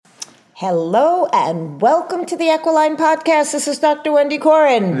Hello and welcome to the Equiline Podcast. This is Dr. Wendy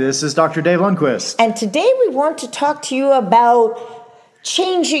Corin. This is Dr. Dave Lundquist. And today we want to talk to you about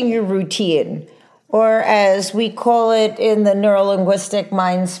changing your routine, or as we call it in the neurolinguistic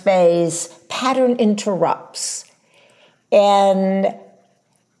mind space, pattern interrupts. And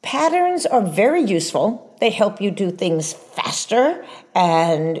patterns are very useful. They help you do things faster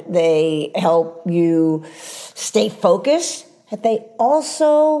and they help you stay focused. But they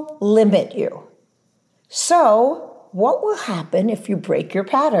also limit you. So, what will happen if you break your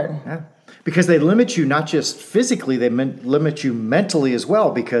pattern? Yeah. Because they limit you not just physically, they limit you mentally as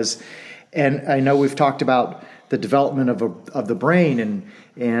well. And I know we've talked about the development of the brain,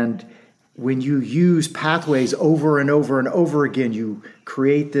 and when you use pathways over and over and over again, you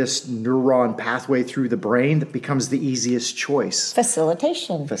create this neuron pathway through the brain that becomes the easiest choice.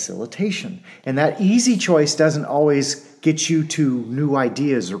 Facilitation. And that easy choice doesn't always get you to new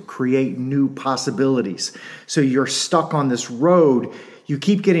ideas or create new possibilities. So you're stuck on this road. You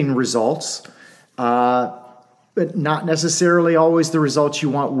keep getting results, but not necessarily always the results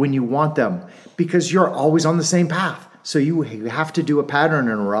you want when you want them, because you're always on the same path. So you have to do a pattern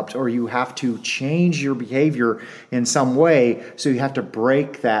interrupt, or you have to change your behavior in some way. So you have to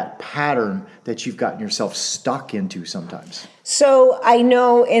break that pattern that you've gotten yourself stuck into sometimes. So I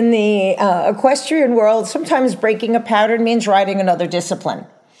know in the equestrian world, sometimes breaking a pattern means riding another discipline.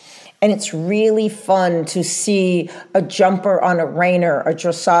 And it's really fun to see a jumper on a reiner, a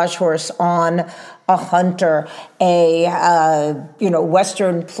dressage horse on a hunter, a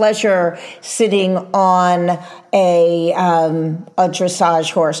Western pleasure sitting on a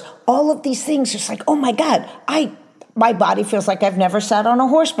dressage horse. All of these things, it's like, oh my God, my body feels like I've never sat on a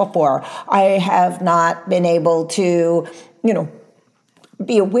horse before. I have not been able to,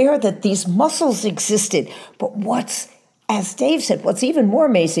 be aware that these muscles existed. But as Dave said, what's even more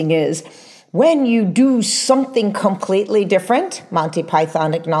amazing is when you do something completely different, Monty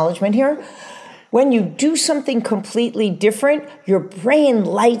Python acknowledgement here, when you do something completely different, your brain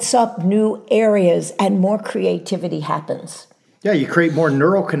lights up new areas and more creativity happens. Yeah, you create more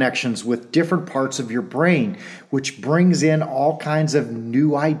neural connections with different parts of your brain, which brings in all kinds of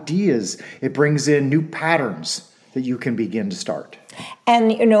new ideas. It brings in new patterns that you can begin to start.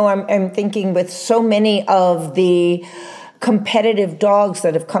 And, I'm thinking with so many of the competitive dogs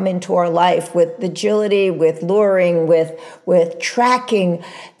that have come into our life with agility, with luring, with tracking,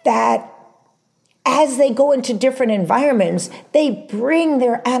 that as they go into different environments, they bring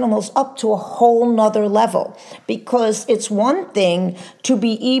their animals up to a whole nother level. Because it's one thing to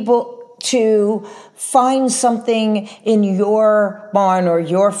be able to find something in your barn or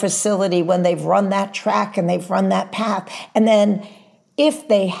your facility when they've run that track and they've run that path. And then if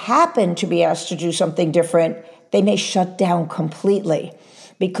they happen to be asked to do something different, they may shut down completely.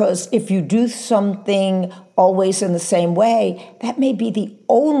 Because if you do something always in the same way, that may be the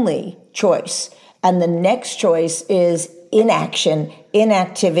only choice. And the next choice is inaction,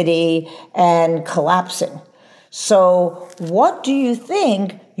 inactivity, and collapsing. So what do you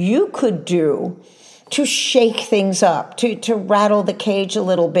think you could do to shake things up, to rattle the cage a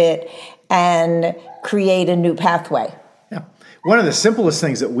little bit and create a new pathway? Yeah. One of the simplest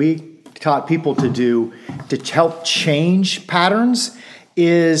things that we taught people to do to help change patterns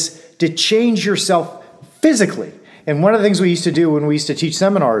is to change yourself physically. And one of the things we used to do when we used to teach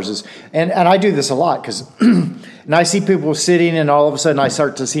seminars is, and I do this a lot because, and I see people sitting and all of a sudden I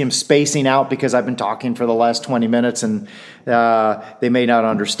start to see them spacing out because I've been talking for the last 20 minutes and they may not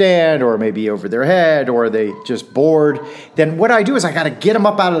understand or maybe over their head or they just bored. Then what I do is I got to get them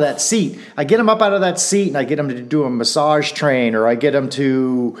up out of that seat. I get them up out of that seat and I get them to do a massage train, or I get them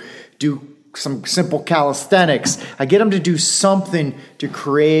to do some simple calisthenics. I get them to do something to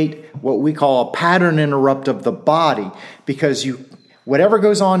create what we call a pattern interrupt of the body, because whatever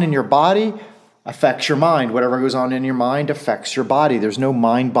goes on in your body affects your mind. Whatever goes on in your mind affects your body. There's no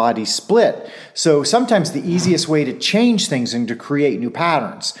mind-body split. So sometimes the easiest way to change things and to create new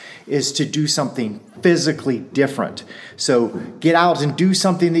patterns is to do something physically different. So get out and do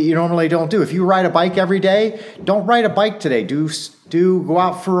something that you normally don't do. If you ride a bike every day, don't ride a bike today. Go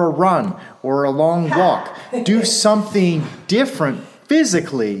out for a run or a long walk. Do something different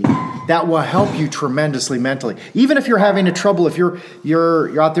physically that will help you tremendously mentally. Even if you're having a trouble, if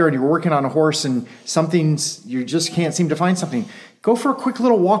you're out there and you're working on a horse and you just can't seem to find something, go for a quick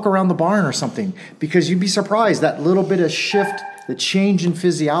little walk around the barn or something, because you'd be surprised that little bit of shift, the change in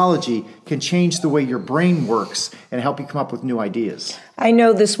physiology can change the way your brain works and help you come up with new ideas. I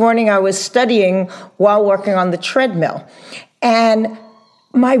know this morning I was studying while working on the treadmill, and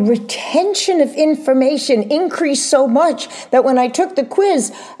my retention of information increased so much that when I took the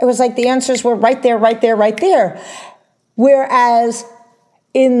quiz, it was like the answers were right there, right there, right there. Whereas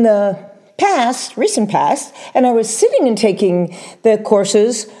in the recent past, and I was sitting and taking the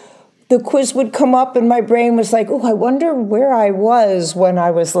courses, the quiz would come up and my brain was like, oh, I wonder where I was when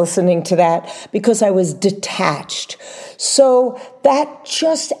I was listening to that, because I was detached. So that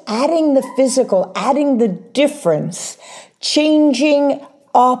just adding the physical, adding the difference, changing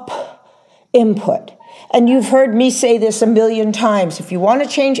up input. And you've heard me say this a million times. If you want to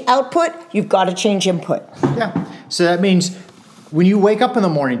change output, you've got to change input. Yeah. So that means when you wake up in the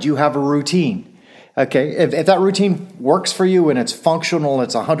morning, do you have a routine? Okay. If that routine works for you and it's functional,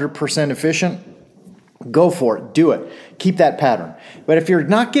 it's 100% efficient, go for it. Do it. Keep that pattern. But if you're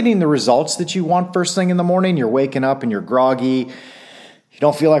not getting the results that you want first thing in the morning, you're waking up and you're groggy, you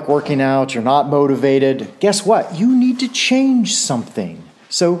don't feel like working out, you're not motivated, guess what? You need to change something.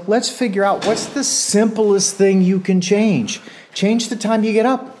 So let's figure out what's the simplest thing you can change. Change the time you get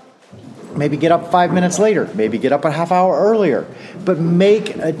up. Maybe get up 5 minutes later. Maybe get up a half hour earlier. But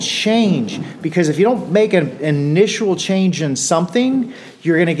make a change. Because if you don't make an initial change in something,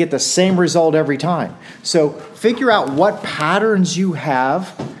 you're going to get the same result every time. So figure out what patterns you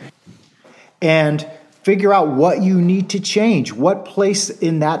have and figure out what you need to change. What place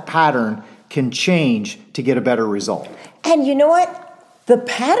in that pattern can change to get a better result. And you know what? The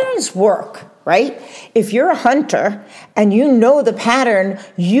patterns work, right? If you're a hunter and you know the pattern,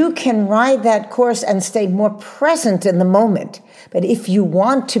 you can ride that course and stay more present in the moment. But if you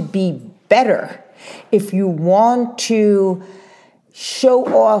want to be better, if you want to show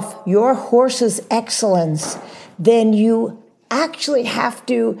off your horse's excellence, then you actually have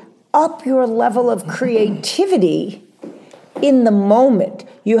to up your level of creativity in the moment.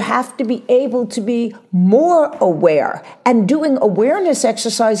 You have to be able to be more aware, and doing awareness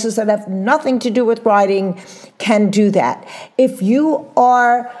exercises that have nothing to do with riding can do that. If you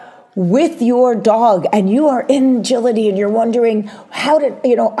are with your dog and you are in agility and you're wondering,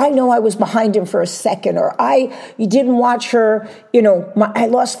 I know I was behind him for a second, or you didn't watch her, I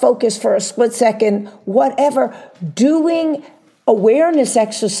lost focus for a split second, whatever. Doing awareness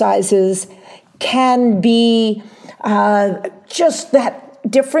exercises can be just that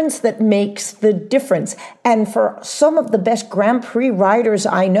difference that makes the difference. And for some of the best Grand Prix riders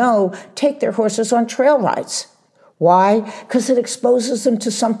I know, take their horses on trail rides. Why? Because it exposes them to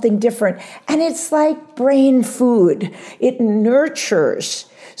something different. And it's like brain food. It nurtures.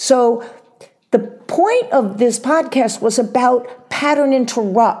 So the point of this podcast was about pattern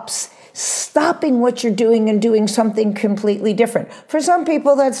interrupts. Stopping what you're doing and doing something completely different. For some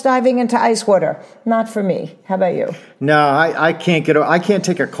people, that's diving into ice water. Not for me. How about you? No, I can't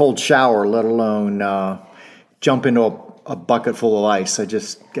take a cold shower, let alone jump into a bucket full of ice. I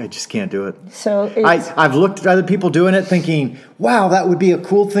just can't do it. So I've looked at other people doing it, thinking, "Wow, that would be a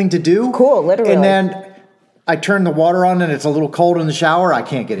cool thing to do." Cool, literally. And then I turn the water on and it's a little cold in the shower. I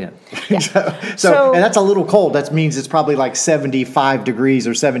can't get in. Yeah. so and that's a little cold. That means it's probably like 75 degrees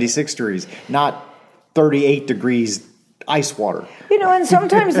or 76 degrees, not 38 degrees ice water. And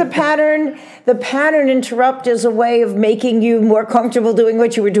sometimes the pattern interrupt is a way of making you more comfortable doing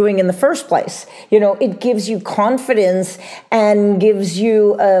what you were doing in the first place. It gives you confidence and gives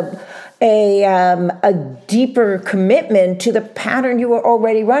you a deeper commitment to the pattern you were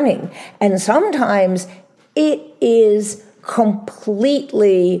already running. And sometimes it is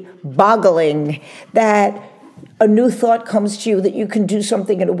completely boggling that a new thought comes to you that you can do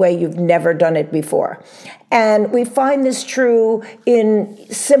something in a way you've never done it before. And we find this true in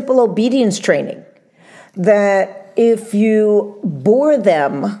simple obedience training, that if you bore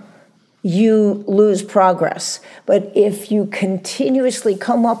them, you lose progress. But if you continuously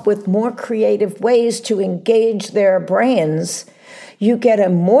come up with more creative ways to engage their brains, you get a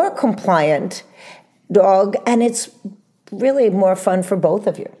more compliant dog, and it's really more fun for both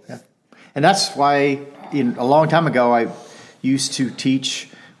of you. Yeah. And that's why a long time ago I used to teach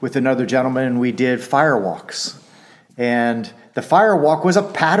with another gentleman, and we did fire walks. And the fire walk was a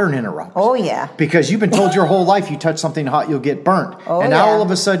pattern interrupt. Oh, yeah. Because you've been told your whole life you touch something hot, you'll get burnt. Oh, and now all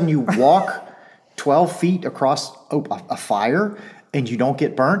of a sudden you walk 12 feet across a fire and you don't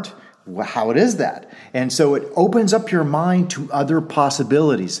get burnt. Well, how is that? And so it opens up your mind to other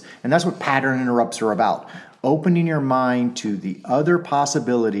possibilities. And that's what pattern interrupts are about. Opening your mind to the other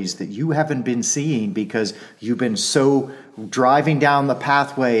possibilities that you haven't been seeing because you've been so driving down the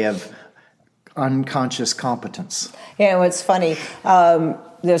pathway of unconscious competence. It's funny.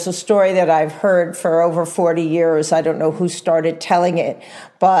 There's a story that I've heard for over 40 years. I don't know who started telling it,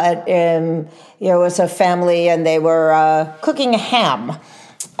 but it was a family and they were cooking a ham.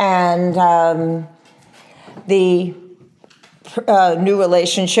 and the new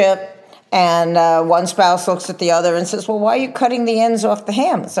relationship, and one spouse looks at the other and says, well, why are you cutting the ends off the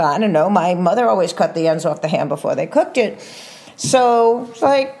ham? So I don't know. My mother always cut the ends off the ham before they cooked it. So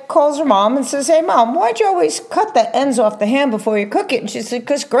calls her mom and says, hey, Mom, why'd you always cut the ends off the ham before you cook it? And she said,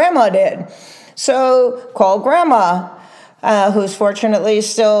 because Grandma did. So call Grandma, who's fortunately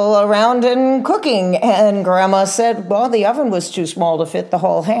still around and cooking. And Grandma said, well, the oven was too small to fit the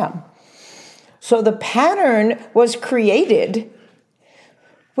whole ham. So the pattern was created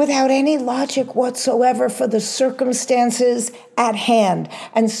without any logic whatsoever for the circumstances at hand.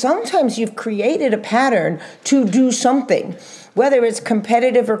 And sometimes you've created a pattern to do something, whether it's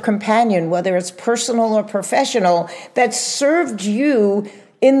competitive or companion, whether it's personal or professional, that served you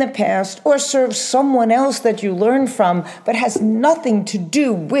in the past or serves someone else that you learned from, but has nothing to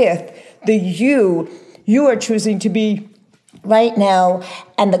do with the you are choosing to be right now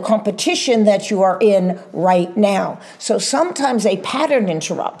and the competition that you are in right now. So sometimes a pattern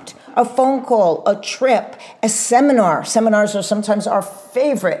interrupt, a phone call, a trip, a seminar. Seminars are sometimes our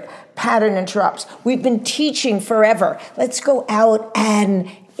favorite pattern interrupts. We've been teaching forever. Let's go out and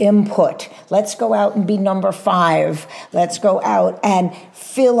input. Let's go out and be number 5. Let's go out and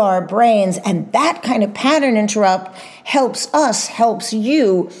fill our brains. And that kind of pattern interrupt helps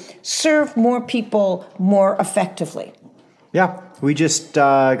you serve more people more effectively. Yeah, we just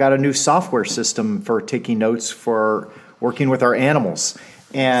got a new software system for taking notes for working with our animals.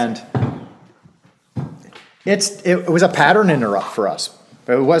 And it was a pattern interrupt for us.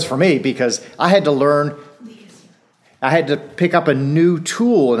 It was for me because I had to pick up a new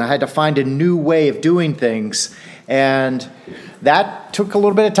tool and I had to find a new way of doing things. And that took a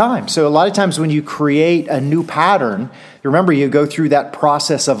little bit of time. So a lot of times when you create a new pattern, remember you go through that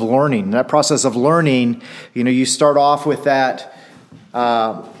process of learning. That process of learning, you start off with that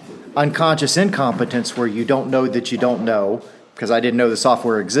unconscious incompetence where you don't know that you don't know, because I didn't know the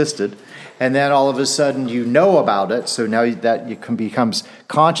software existed. And then all of a sudden you know about it. So now that becomes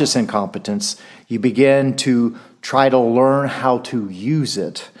conscious incompetence. You begin to try to learn how to use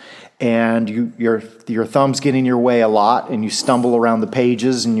it. And your thumb's getting in your way a lot, and you stumble around the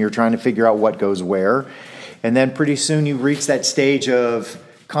pages, and you're trying to figure out what goes where. And then pretty soon you reach that stage of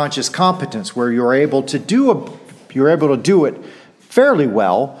conscious competence where you're able to do it fairly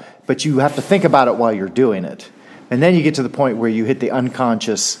well, but you have to think about it while you're doing it. And then you get to the point where you hit the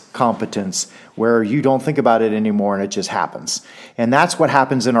unconscious competence where you don't think about it anymore and it just happens. And that's what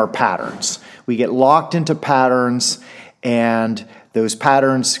happens in our patterns. We get locked into patterns, and those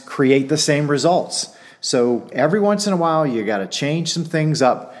patterns create the same results. So every once in a while, you got to change some things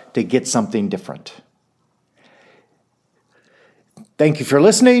up to get something different. Thank you for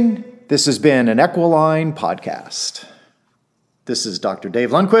listening. This has been an Equiline podcast. This is Dr.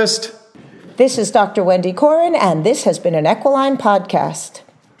 Dave Lundquist. This is Dr. Wendy Corin, and this has been an Equiline podcast.